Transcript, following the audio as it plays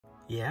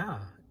Yeah,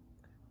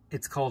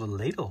 it's called a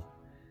ladle.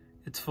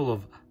 It's full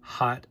of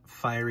hot,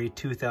 fiery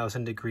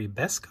 2000-degree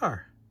Beskar.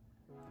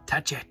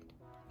 Touch it!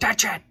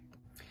 Touch it!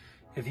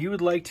 If you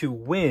would like to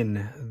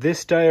win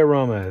this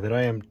diorama that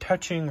I am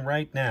touching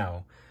right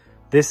now,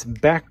 this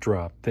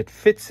backdrop that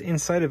fits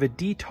inside of a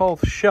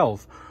detolf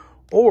shelf,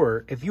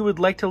 or if you would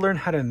like to learn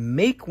how to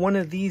make one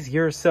of these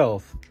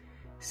yourself,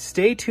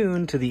 stay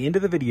tuned to the end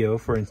of the video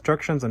for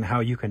instructions on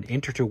how you can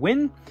enter to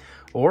win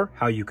or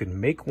how you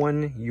can make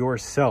one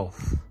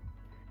yourself.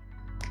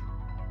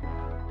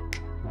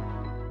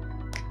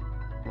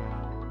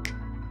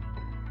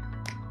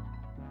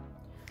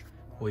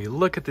 Well, you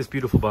look at this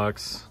beautiful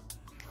box.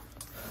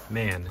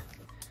 Man,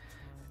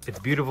 it's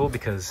beautiful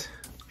because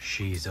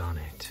she's on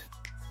it.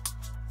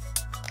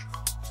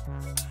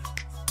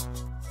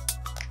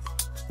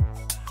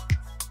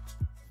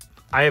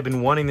 I have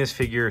been wanting this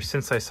figure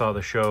since I saw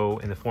the show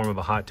in the form of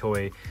a hot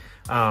toy.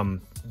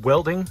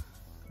 Welding,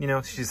 you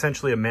know, she's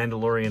essentially a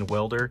Mandalorian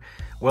welder.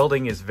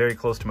 Welding is very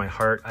close to my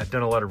heart. I've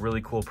done a lot of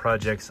really cool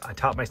projects. I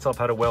taught myself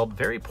how to weld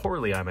very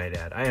poorly, I might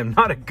add. I am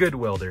not a good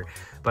welder,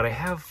 but I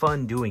have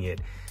fun doing it.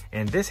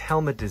 And this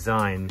helmet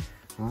design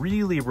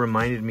really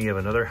reminded me of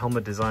another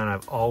helmet design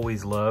I've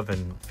always loved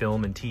in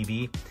film and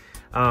TV.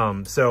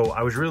 So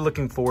I was really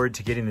looking forward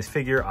to getting this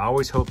figure. I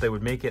always hoped they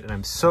would make it, and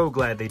I'm so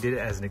glad they did it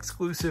as an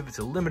exclusive. It's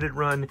a limited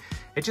run.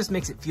 It just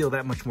makes it feel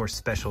that much more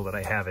special that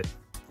I have it.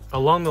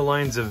 Along the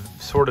lines of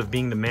sort of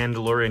being the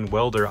Mandalorian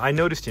welder, I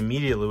noticed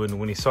immediately when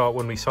we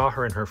saw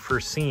her in her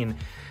first scene,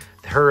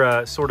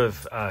 her sort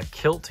of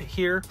kilt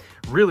here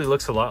really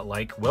looks a lot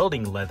like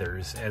welding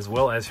leathers, as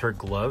well as her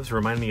gloves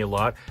remind me a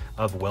lot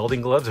of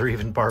welding gloves, or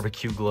even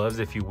barbecue gloves,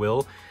 if you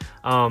will.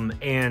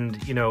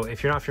 And you know,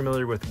 if you're not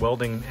familiar with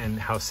welding and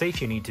how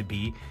safe you need to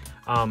be,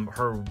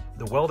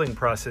 the welding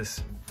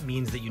process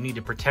means that you need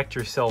to protect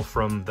yourself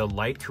from the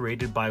light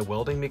created by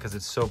welding because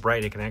it's so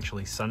bright it can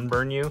actually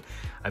sunburn you.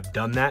 I've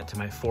done that to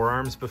my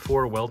forearms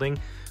before welding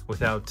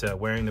without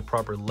wearing the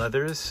proper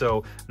leathers.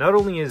 So not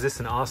only is this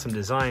an awesome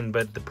design,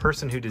 but the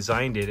person who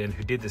designed it and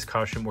who did this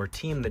costume, or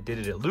team that did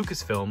it at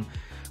Lucasfilm,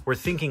 were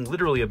thinking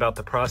literally about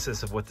the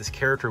process of what this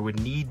character would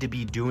need to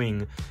be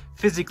doing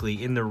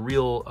physically in the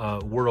real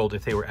world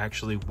if they were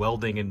actually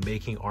welding and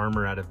making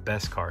armor out of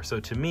Beskar. So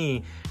to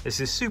me, this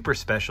is super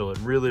special. It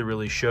really,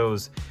 really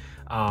shows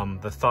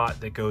the thought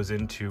that goes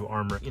into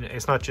armor. You know,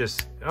 it's not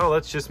just, oh,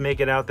 let's just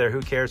make it out there,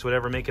 who cares,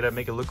 whatever, make it up,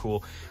 make it look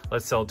cool,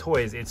 let's sell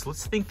toys. It's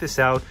let's think this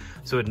out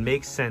so it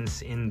makes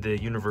sense in the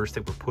universe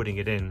that we're putting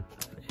it in.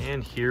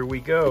 And here we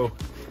go.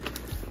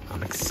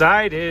 I'm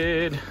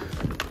excited.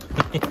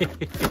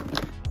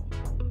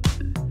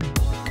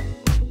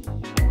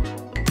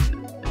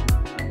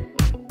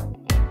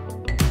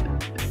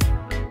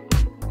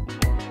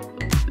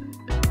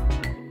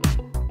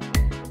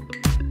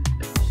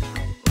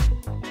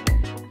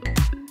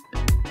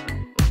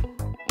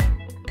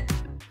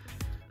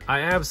 I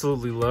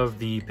absolutely love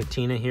the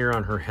patina here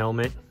on her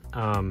helmet.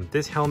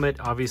 This helmet,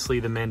 obviously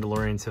the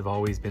Mandalorians have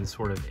always been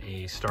sort of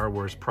a Star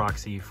Wars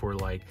proxy for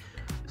like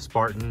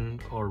Spartan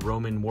or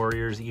Roman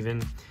warriors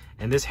even.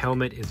 And this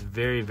helmet is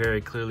very,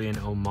 very clearly an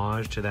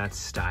homage to that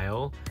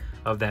style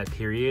of that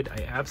period.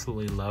 I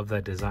absolutely love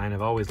that design.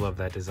 I've always loved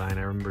that design.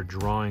 I remember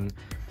drawing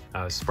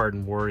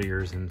Spartan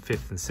warriors in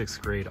 5th and 6th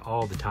grade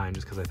all the time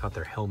just because I thought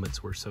their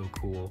helmets were so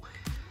cool.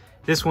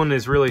 This one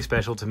is really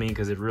special to me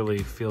because it really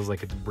feels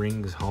like it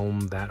brings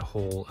home that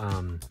whole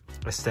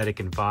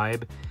aesthetic and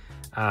vibe.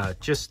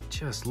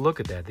 Just look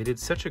at that. They did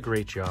such a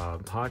great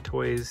job. Hot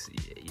Toys,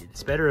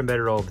 it's better and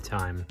better all the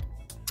time.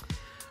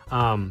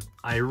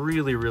 I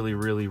really, really,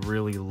 really,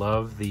 really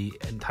love the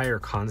entire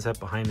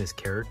concept behind this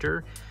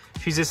character.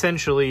 She's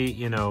essentially,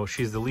 you know,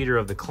 she's the leader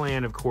of the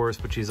clan, of course,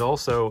 but she's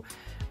also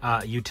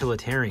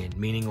utilitarian,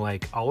 meaning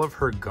like all of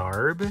her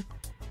garb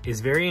is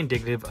very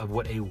indicative of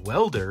what a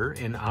welder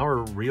in our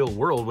real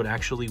world would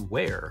actually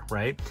wear,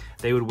 right?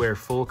 They would wear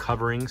full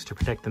coverings to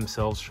protect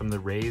themselves from the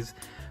rays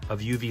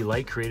of UV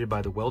light created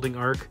by the welding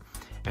arc,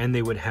 and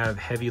they would have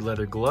heavy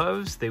leather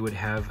gloves, they would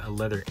have a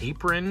leather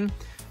apron,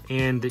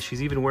 and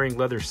she's even wearing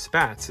leather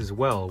spats as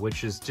well,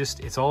 which is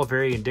just, it's all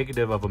very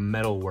indicative of a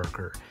metal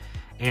worker.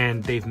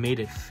 And they've made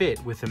it fit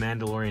with the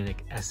Mandalorian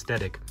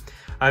aesthetic.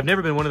 I've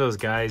never been one of those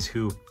guys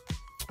who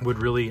would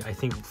really, I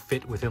think,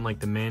 fit within like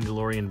the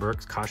Mandalorian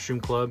Burks costume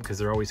club because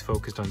they're always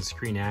focused on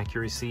screen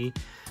accuracy.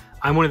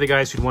 I'm one of the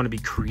guys who'd want to be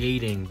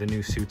creating the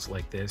new suits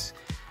like this.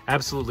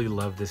 Absolutely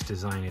love this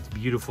design. It's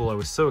beautiful. I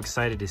was so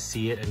excited to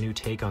see it, a new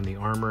take on the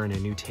armor and a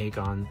new take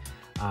on,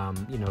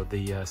 you know,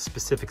 the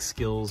specific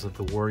skills of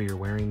the warrior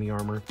wearing the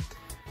armor.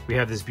 We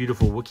have this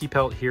beautiful Wookiee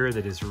pelt here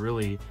that is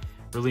really,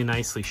 really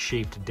nicely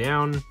shaped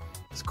down.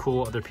 It's a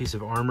cool other piece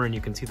of armor, and you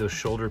can see those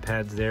shoulder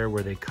pads there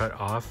where they cut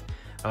off.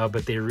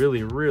 But they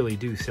really, really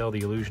do sell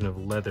the illusion of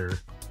leather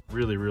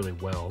really, really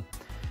well.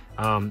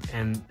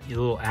 And the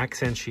little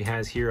accents she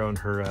has here on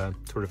her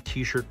sort of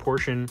t-shirt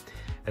portion,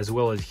 as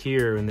well as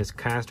here in this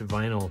cast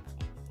vinyl,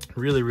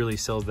 really, really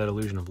sells that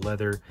illusion of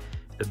leather.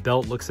 The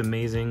belt looks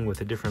amazing with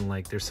the different,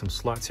 like, there's some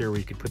slots here where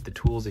you could put the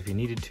tools if you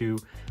needed to.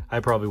 I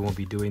probably won't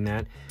be doing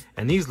that.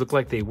 And these look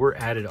like they were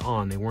added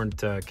on. They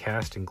weren't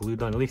cast and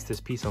glued on. At least this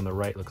piece on the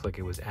right looks like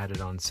it was added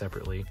on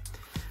separately.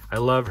 I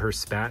love her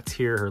spats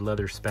here, her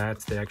leather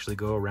spats that actually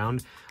go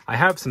around. I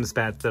have some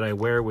spats that I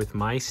wear with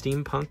my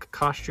steampunk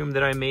costume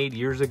that I made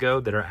years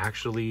ago that are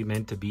actually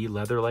meant to be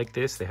leather like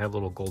this. They have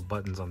little gold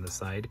buttons on the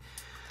side.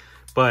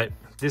 But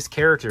this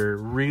character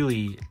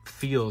really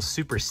feels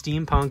super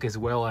steampunk, as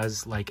well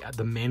as like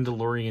the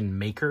Mandalorian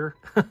maker.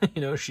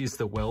 You know, she's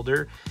the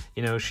welder.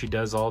 You know, she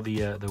does all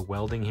the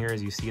welding here,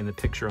 as you see in the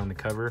picture on the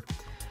cover.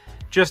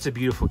 Just a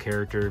beautiful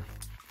character.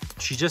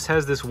 She just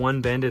has this one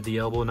bend at the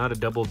elbow, not a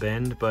double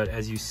bend, but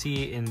as you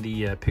see in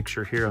the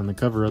picture here on the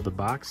cover of the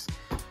box,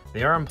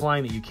 they are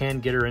implying that you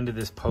can get her into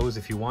this pose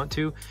if you want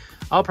to.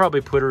 I'll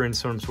probably put her in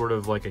some sort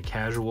of like a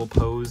casual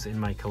pose in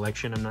my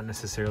collection. I'm not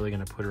necessarily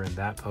going to put her in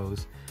that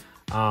pose.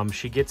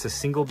 She gets a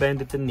single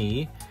bend at the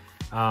knee,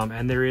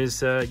 and there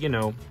is, you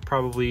know,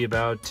 probably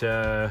about,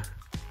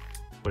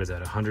 what is that,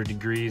 100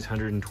 degrees,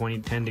 120,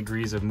 10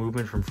 degrees of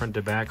movement from front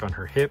to back on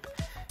her hip.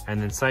 And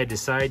then side to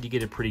side, you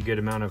get a pretty good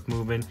amount of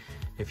movement.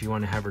 If you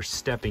want to have her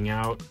stepping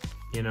out,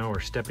 you know, or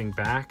stepping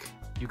back,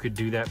 you could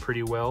do that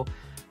pretty well.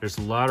 There's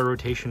a lot of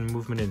rotation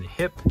movement in the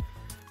hip.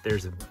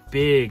 There's a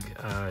big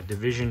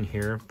division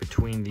here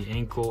between the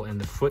ankle and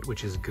the foot,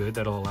 which is good.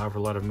 That'll allow for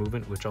a lot of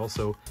movement, which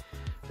also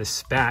the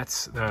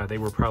spats, they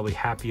were probably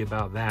happy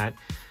about that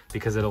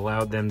because it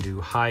allowed them to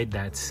hide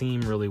that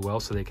seam really well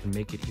so they can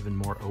make it even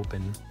more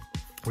open,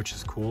 which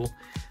is cool.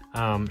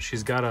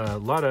 She's got a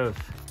lot of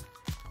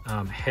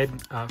head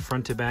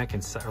front to back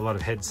and a lot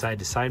of head side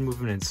to side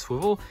movement and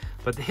swivel,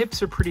 but the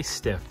hips are pretty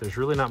stiff. There's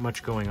really not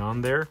much going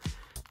on there,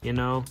 you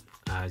know.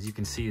 As you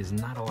can see, there's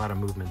not a lot of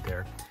movement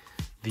there.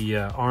 The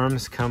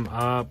arms come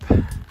up,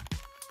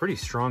 pretty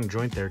strong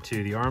joint there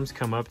too. The arms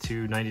come up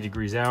to 90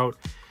 degrees out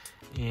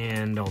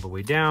and all the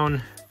way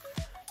down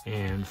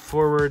and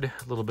forward,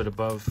 a little bit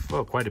above,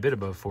 well, quite a bit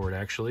above forward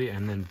actually,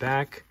 and then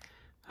back,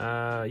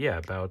 yeah,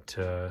 about,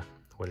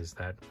 what is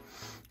that,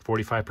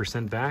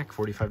 45% back,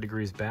 45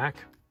 degrees back.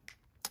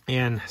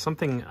 And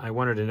something I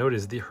wanted to note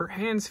is her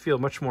hands feel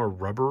much more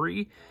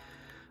rubbery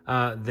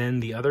than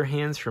the other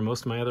hands for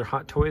most of my other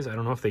Hot Toys. I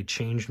don't know if they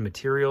changed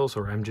materials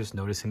or I'm just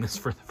noticing this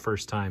for the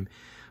first time,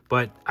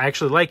 but I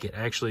actually like it.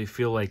 I actually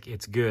feel like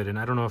it's good. And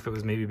I don't know if it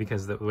was maybe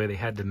because of the way they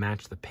had to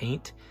match the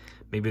paint.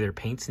 Maybe their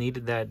paints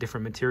needed that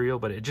different material,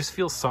 but it just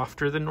feels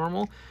softer than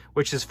normal,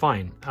 which is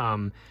fine.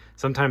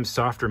 Sometimes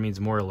softer means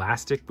more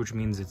elastic, which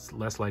means it's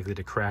less likely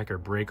to crack or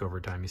break over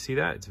time. You see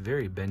that? It's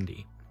very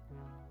bendy,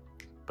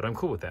 but I'm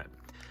cool with that.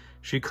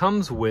 She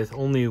comes with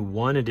only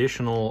one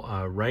additional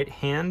right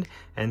hand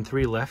and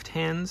 3 left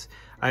hands.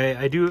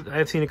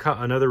 I've seen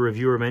another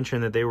reviewer mention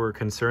that they were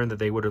concerned that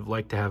they would have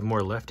liked to have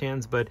more left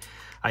hands,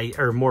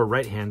 or more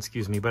right hands,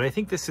 excuse me. But I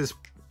think this is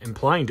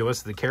implying to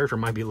us that the character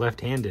might be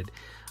left-handed.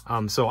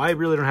 So I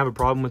really don't have a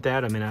problem with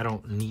that. I mean, I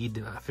don't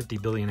need 50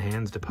 billion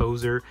hands to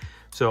pose her.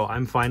 So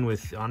I'm fine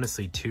with,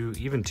 honestly,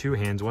 even two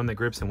hands. One that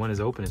grips and one is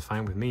open is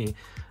fine with me.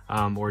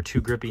 Or 2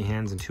 grippy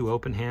hands and 2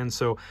 open hands.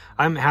 So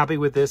I'm happy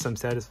with this. I'm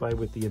satisfied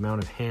with the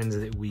amount of hands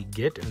that we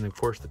get. And of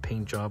course, the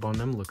paint job on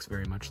them looks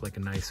very much like a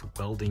nice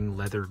welding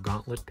leather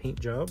gauntlet paint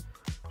job.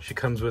 She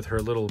comes with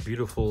her little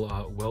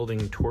beautiful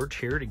welding torch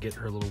here to get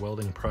her little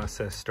welding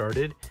process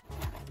started.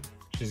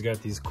 She's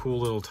got these cool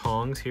little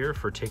tongs here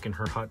for taking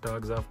her hot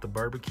dogs off the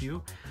barbecue.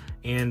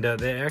 And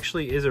there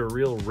actually is a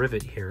real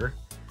rivet here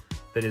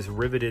that has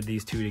riveted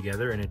these two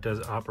together, and it does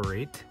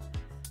operate.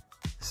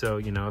 So,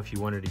 you know, if you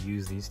wanted to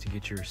use these to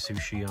get your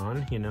sushi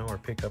on, you know, or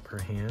pick up her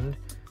hand,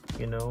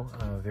 you know,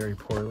 very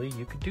poorly,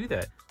 you could do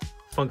that.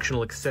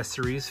 Functional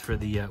accessories for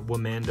the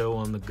Womando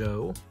on the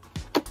go.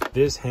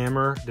 This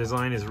hammer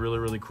design is really,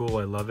 really cool.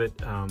 I love it.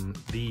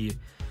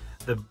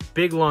 The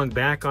big long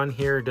back on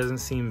here doesn't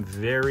seem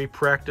very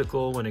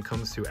practical when it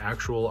comes to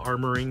actual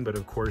armoring, but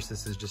of course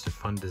this is just a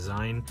fun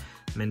design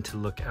meant to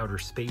look outer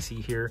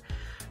spacey here.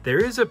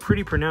 There is a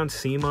pretty pronounced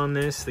seam on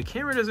this. The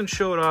camera doesn't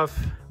show it off.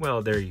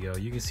 Well, there you go.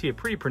 You can see a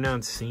pretty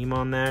pronounced seam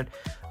on that.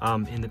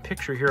 In the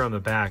picture here on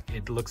the back,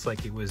 it looks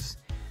like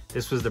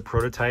this was the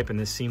prototype and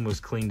this seam was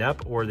cleaned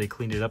up, or they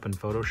cleaned it up in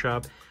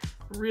Photoshop.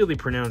 Really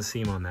pronounced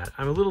seam on that.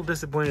 I'm a little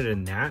disappointed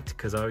in that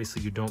because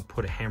obviously you don't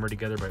put a hammer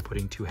together by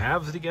putting 2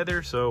 halves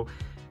together, so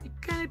it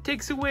kind of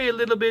takes away a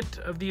little bit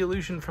of the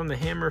illusion from the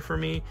hammer for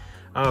me.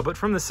 But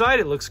from the side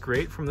it looks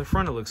great, from the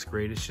front it looks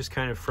great. It's just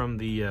kind of from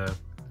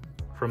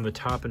the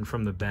top and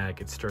from the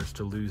back it starts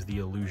to lose the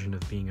illusion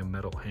of being a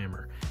metal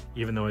hammer,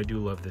 even though I do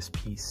love this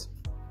piece.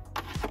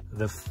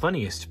 The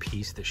funniest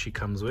piece that she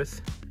comes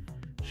with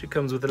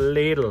a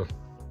ladle.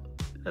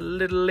 A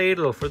little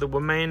ladle for the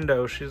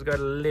Womando. She's got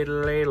a little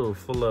ladle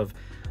full of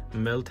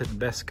melted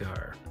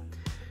Beskar,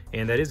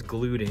 and that is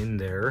glued in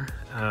there.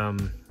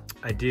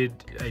 I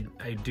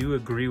do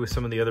agree with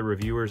some of the other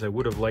reviewers. I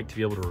would have liked to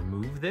be able to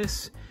remove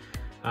this,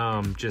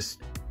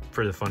 just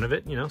for the fun of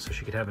it, you know, so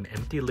she could have an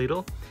empty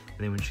ladle, and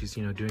then when she's,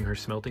 you know, doing her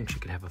smelting, she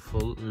could have a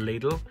full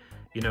ladle.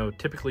 You know,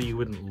 typically you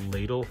wouldn't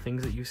ladle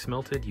things that you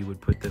smelted. You would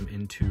put them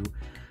into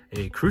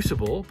a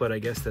crucible, but I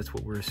guess that's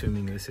what we're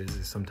assuming this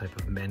is some type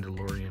of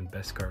Mandalorian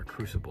Beskar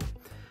crucible.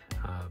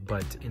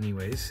 But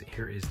anyways,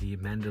 here is the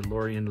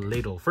Mandalorian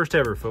ladle. First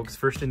ever, folks,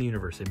 first in the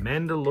universe, a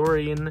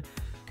Mandalorian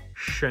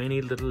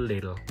shiny little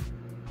ladle.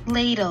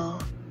 Ladle.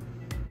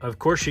 Of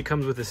course, she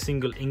comes with a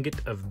single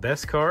ingot of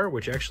Beskar,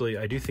 which actually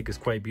I do think is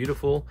quite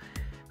beautiful.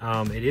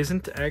 It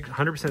isn't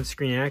 100%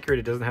 screen accurate.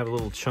 It doesn't have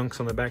little chunks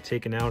on the back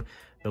taken out.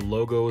 The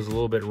logo is a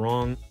little bit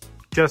wrong.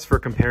 Just for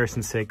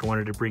comparison's sake, I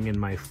wanted to bring in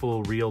my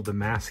full real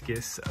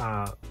Damascus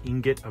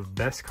ingot of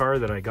Beskar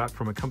that I got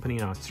from a company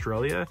in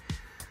Australia.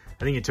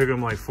 I think it took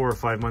them like 4 or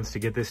 5 months to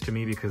get this to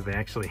me because they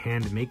actually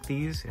hand make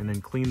these and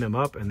then clean them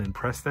up and then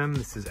press them.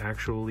 This is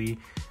actually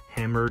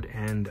hammered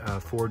and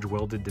forge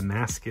welded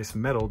Damascus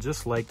metal,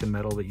 just like the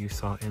metal that you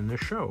saw in the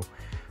show.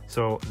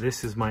 So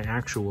this is my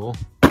actual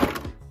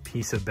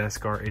piece of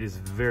Beskar. It is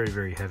very,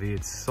 very heavy.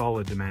 It's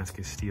solid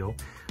Damascus steel.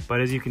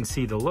 But as you can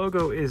see, the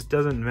logo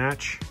doesn't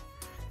match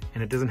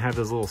and it doesn't have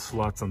those little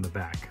slots on the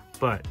back,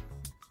 but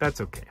that's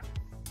okay.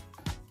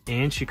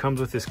 And she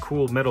comes with this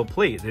cool metal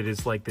plate that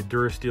is like the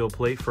Durasteel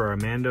plate for our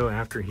Mando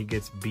after he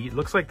gets beat.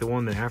 Looks like the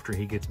one that after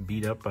he gets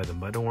beat up by the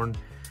Mudhorn.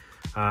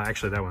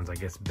 Actually, that one's, I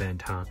guess,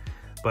 bent, huh?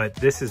 But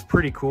this is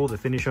pretty cool. The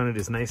finish on it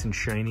is nice and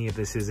shiny. If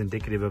this is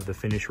indicative of the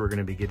finish we're going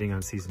to be getting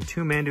on Season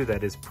 2 Mando,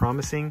 that is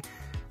promising.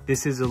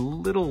 This is a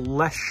little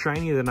less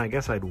shiny than I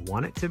guess I'd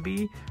want it to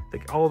be.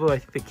 Like, although I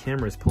think the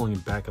camera is pulling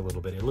it back a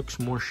little bit. It looks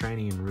more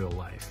shiny in real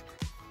life.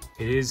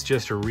 It is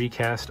just a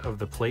recast of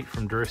the plate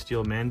from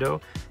Durasteel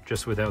Mando,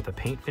 just without the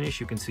paint finish.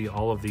 You can see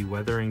all of the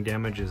weathering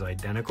damage is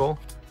identical,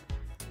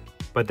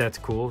 but that's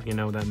cool. You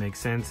know, that makes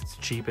sense. It's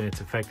cheap and it's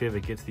effective.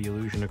 It gets the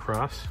illusion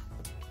across.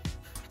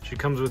 She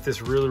comes with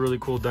this really, really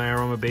cool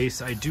diorama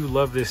base. I do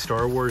love this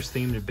Star Wars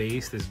themed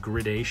base, this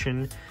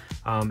gradation,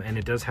 and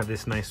it does have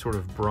this nice sort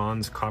of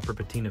bronze copper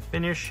patina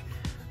finish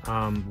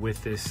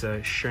with this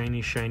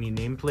shiny, shiny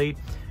nameplate.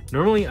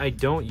 Normally, I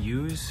don't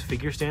use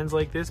figure stands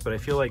like this, but I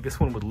feel like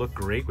this one would look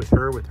great with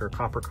her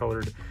copper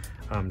colored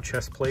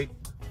chest plate.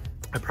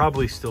 I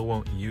probably still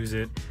won't use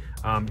it.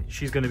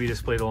 She's going to be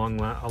displayed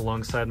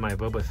alongside my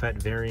Boba Fett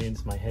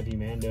variants, my Heavy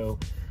Mando,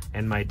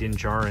 and my Din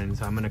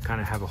Djarins. I'm going to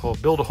kind of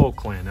have build a whole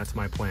clan. That's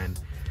my plan.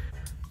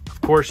 Of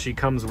course, she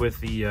comes with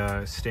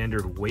the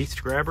standard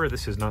waist grabber.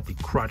 This is not the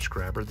crotch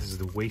grabber. This is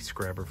the waist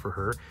grabber for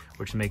her,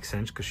 which makes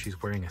sense because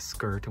she's wearing a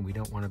skirt and we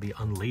don't want to be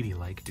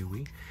unladylike, do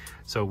we?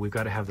 So we've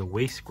got to have the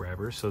waist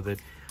grabber so that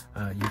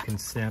you can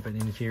snap it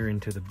in here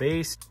into the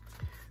base.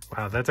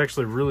 Wow, that's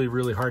actually really,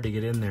 really hard to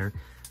get in there.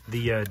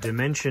 The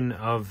dimension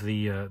of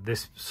the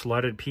this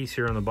slotted piece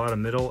here on the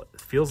bottom middle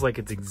feels like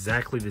it's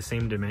exactly the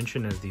same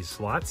dimension as these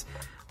slots.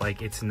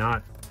 Like, it's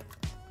not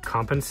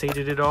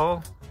compensated at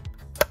all.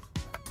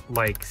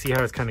 Like, see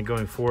how it's kind of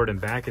going forward and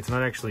back? It's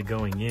not actually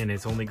going in.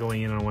 It's only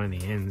going in on one of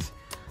the ends.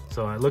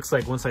 So it looks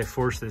like once I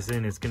force this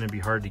in, it's going to be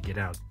hard to get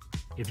out.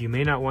 If you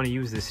may not want to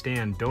use this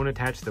stand, don't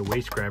attach the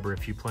waist grabber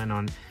if you plan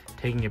on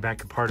taking it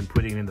back apart and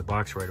putting it in the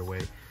box right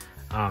away.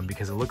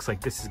 Because it looks like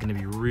this is going to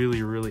be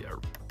really, really...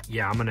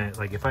 yeah, I'm going to...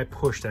 like, if I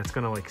push, that's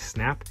going to, like,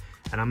 snap.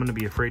 And I'm going to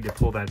be afraid to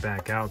pull that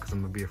back out because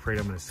I'm going to be afraid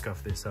I'm going to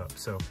scuff this up.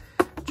 So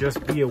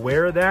just be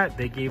aware of that.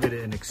 They gave it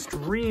an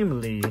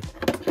extremely,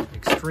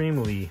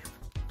 extremely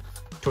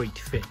tight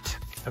fit.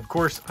 Of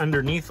course,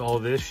 underneath all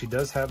this, she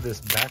does have this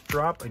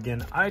backdrop.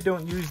 Again, I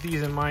don't use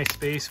these in my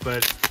space,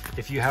 but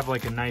if you have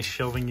like a nice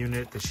shelving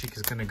unit that she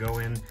is going to go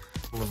in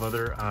full of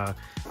other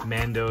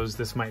Mandos,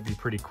 this might be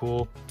pretty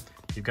cool.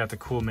 You've got the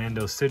cool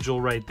Mando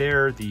sigil right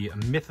there, the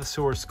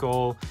Mythosaur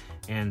skull,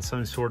 and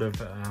some sort of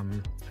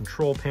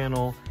control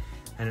panel,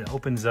 and it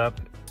opens up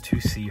to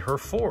see her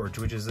forge,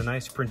 which is a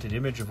nice printed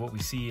image of what we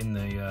see in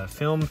the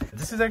film.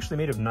 This is actually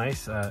made of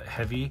nice,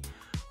 heavy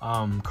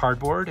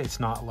cardboard. It's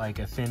not like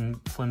a thin,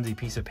 flimsy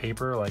piece of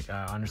paper like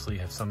honestly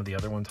have some of the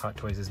other ones Hot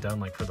Toys has done,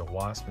 like for the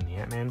Wasp and the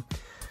Ant-Man.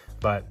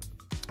 But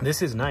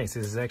this is nice.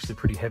 This is actually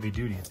pretty heavy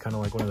duty. It's kind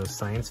of like one of those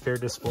science fair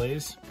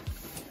displays.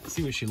 Let's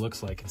see what she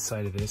looks like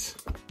inside of this.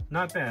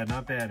 Not bad,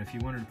 not bad. If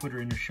you wanted to put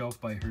her in your shelf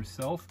by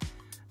herself,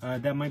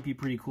 that might be a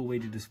pretty cool way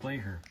to display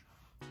her.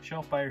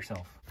 Shelf by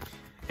herself.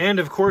 And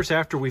of course,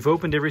 after we've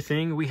opened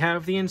everything, we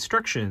have the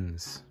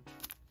instructions.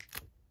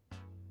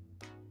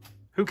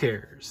 Who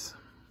cares?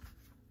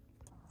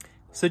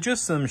 So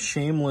just some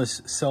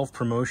shameless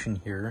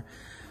self-promotion here.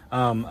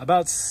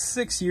 About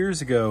 6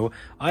 years ago,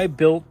 I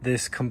built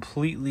this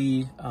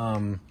completely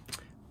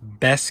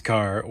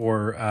Beskar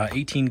or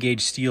 18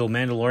 gauge steel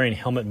Mandalorian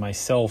helmet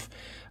myself.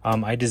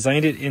 I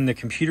designed it in the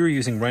computer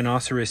using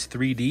Rhinoceros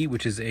 3D,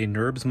 which is a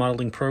NURBS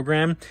modeling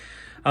program.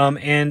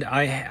 And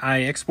I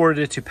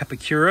exported it to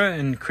Pepakura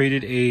and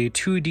created a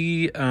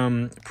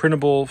 2D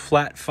printable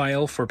flat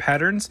file for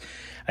patterns.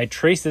 I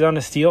traced it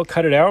onto steel,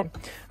 cut it out.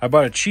 I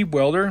bought a cheap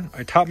welder.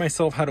 I taught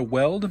myself how to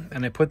weld,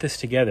 and I put this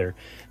together.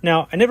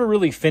 Now, I never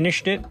really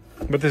finished it,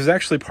 but this is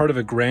actually part of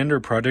a grander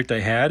project I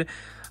had.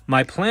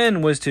 my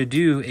plan was to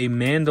do a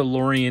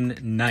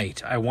Mandalorian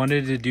knight. I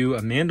wanted to do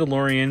a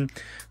Mandalorian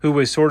who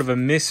was sort of a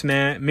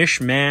mishmash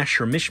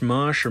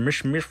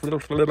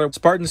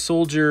Spartan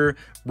soldier,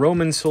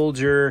 Roman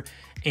soldier,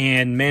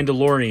 and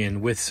Mandalorian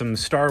with some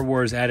Star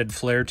Wars added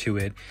flair to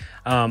it.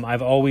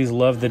 I've always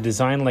loved the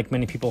design like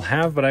many people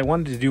have, but I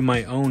wanted to do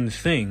my own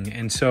thing.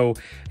 And so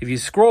if you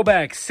scroll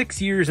back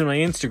 6 years on my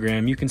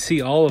Instagram, you can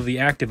see all of the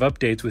active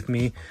updates with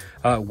me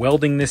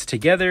welding this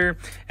together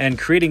and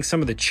creating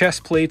some of the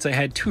chest plates. I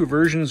had two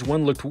versions.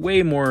 One looked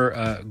way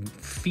more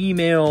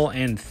female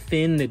and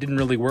thin. It didn't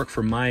really work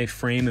for my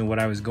frame and what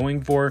I was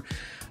going for.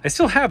 I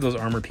still have those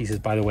armor pieces,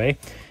 by the way,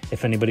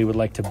 if anybody would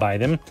like to buy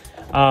them.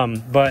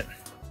 But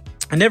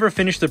I never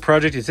finished the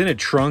project. It's in a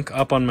trunk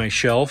up on my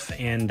shelf,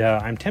 and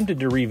I'm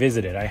tempted to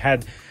revisit it. I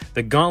had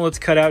the gauntlets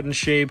cut out and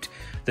shaped,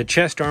 the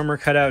chest armor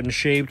cut out and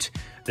shaped,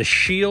 the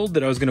shield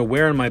that I was going to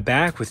wear on my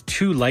back with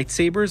two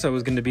lightsabers. I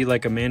was going to be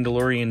like a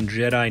Mandalorian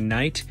Jedi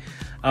Knight,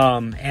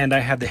 and I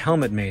had the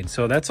helmet made.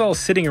 So that's all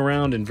sitting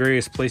around in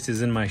various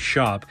places in my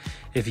shop.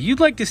 If you'd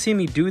like to see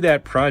me do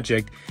that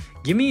project,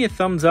 give me a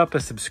thumbs up, a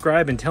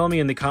subscribe, and tell me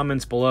in the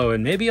comments below,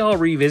 and maybe I'll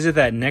revisit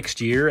that next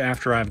year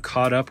after I'm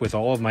caught up with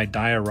all of my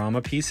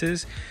diorama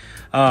pieces.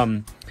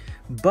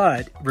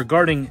 But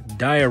regarding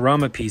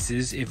diorama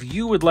pieces, if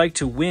you would like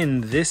to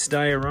win this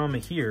diorama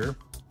here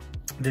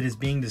that is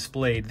being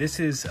displayed, this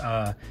is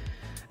a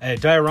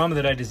diorama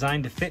that I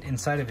designed to fit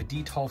inside of a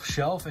detolf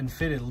shelf and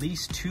fit at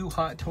least 2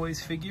 Hot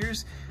Toys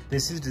figures.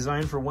 This is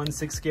designed for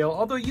 1/6 scale,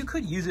 although you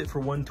could use it for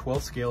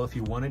 1/12 scale if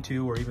you wanted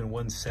to, or even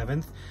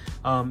 1/7.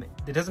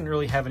 It doesn't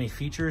really have any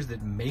features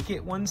that make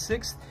it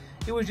 1/6.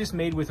 It was just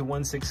made with a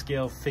 1/6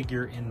 scale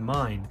figure in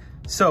mind.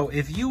 So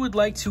if you would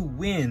like to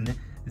win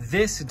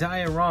this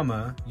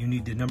diorama, you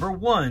need to, number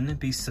 1,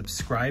 be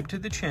subscribed to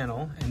the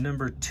channel, and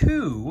number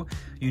 2,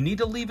 you need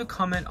to leave a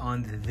comment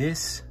on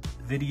this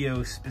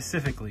video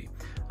specifically.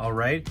 All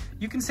right,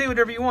 you can say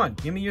whatever you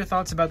want. Give me your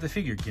thoughts about the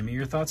figure. Give me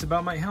your thoughts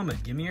about my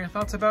helmet. Give me your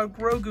thoughts about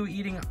Grogu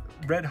eating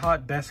red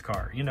hot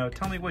Beskar. You know,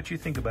 tell me what you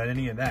think about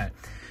any of that.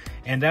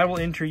 And that will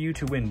enter you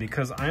to win,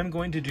 because I'm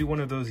going to do one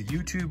of those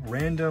YouTube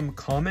random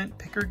comment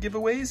picker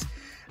giveaways,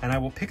 and I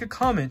will pick a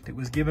comment that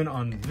was given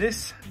on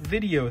this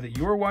video that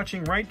you're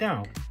watching right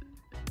now.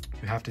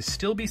 You have to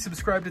still be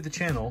subscribed to the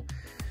channel,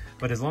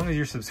 but as long as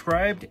you're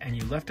subscribed and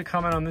you left a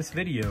comment on this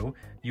video,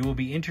 you will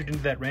be entered into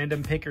that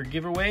random picker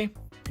giveaway.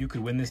 You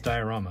could win this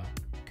diorama.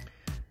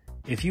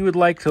 If you would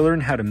like to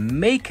learn how to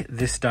make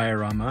this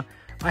diorama,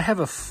 I have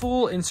a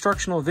full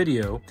instructional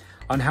video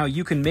on how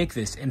you can make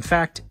this. In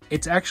fact,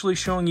 it's actually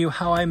showing you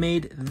how I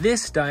made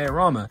this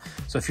diorama.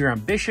 So if you're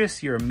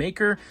ambitious, you're a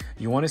maker,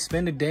 you want to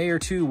spend a day or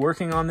two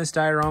working on this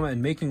diorama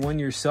and making one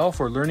yourself,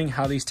 or learning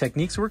how these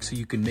techniques work so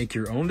you can make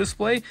your own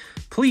display,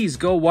 please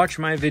go watch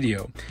my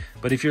video.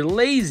 But if you're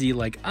lazy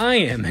like I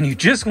am and you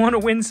just want to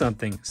win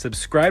something,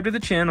 subscribe to the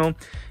channel,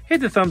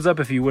 hit the thumbs up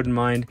if you wouldn't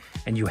mind,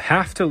 and you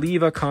have to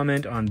leave a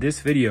comment on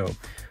this video.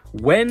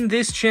 When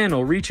this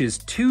channel reaches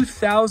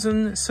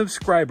 2,000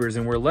 subscribers,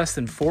 and we're less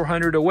than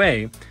 400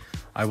 away,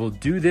 I will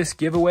do this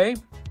giveaway.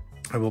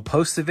 I will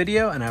post the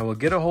video, and I will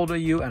get a hold of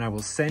you, and I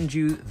will send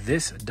you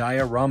this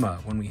diorama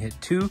when we hit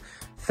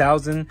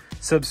 2,000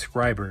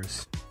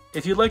 subscribers.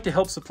 If you'd like to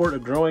help support a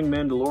growing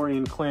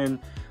Mandalorian clan,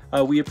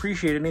 we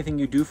appreciate anything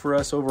you do for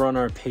us over on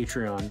our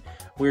Patreon.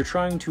 We're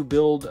trying to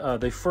build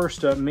the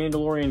first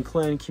Mandalorian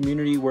clan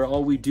community where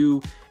all we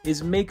do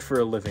is make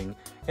for a living.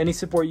 Any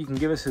support you can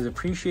give us is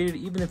appreciated,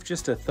 even if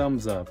just a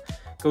thumbs up.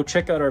 Go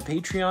check out our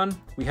Patreon.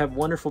 We have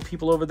wonderful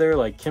people over there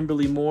like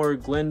Kimberly Moore,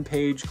 Glenn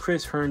Page,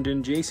 Chris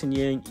Herndon, Jason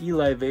Yang,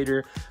 Eli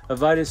Vader,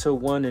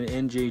 Avitus01, and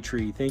NJ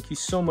Tree. Thank you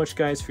so much,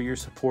 guys, for your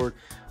support.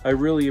 I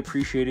really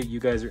appreciate it. You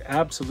guys are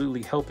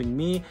absolutely helping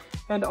me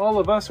and all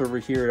of us over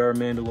here at our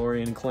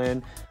Mandalorian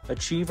clan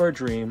achieve our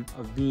dream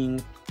of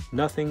being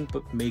nothing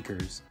but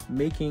makers,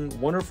 making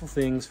wonderful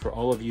things for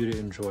all of you to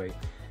enjoy.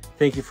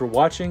 Thank you for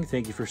watching.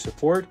 Thank you for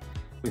support.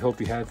 We hope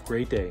you have a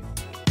great day.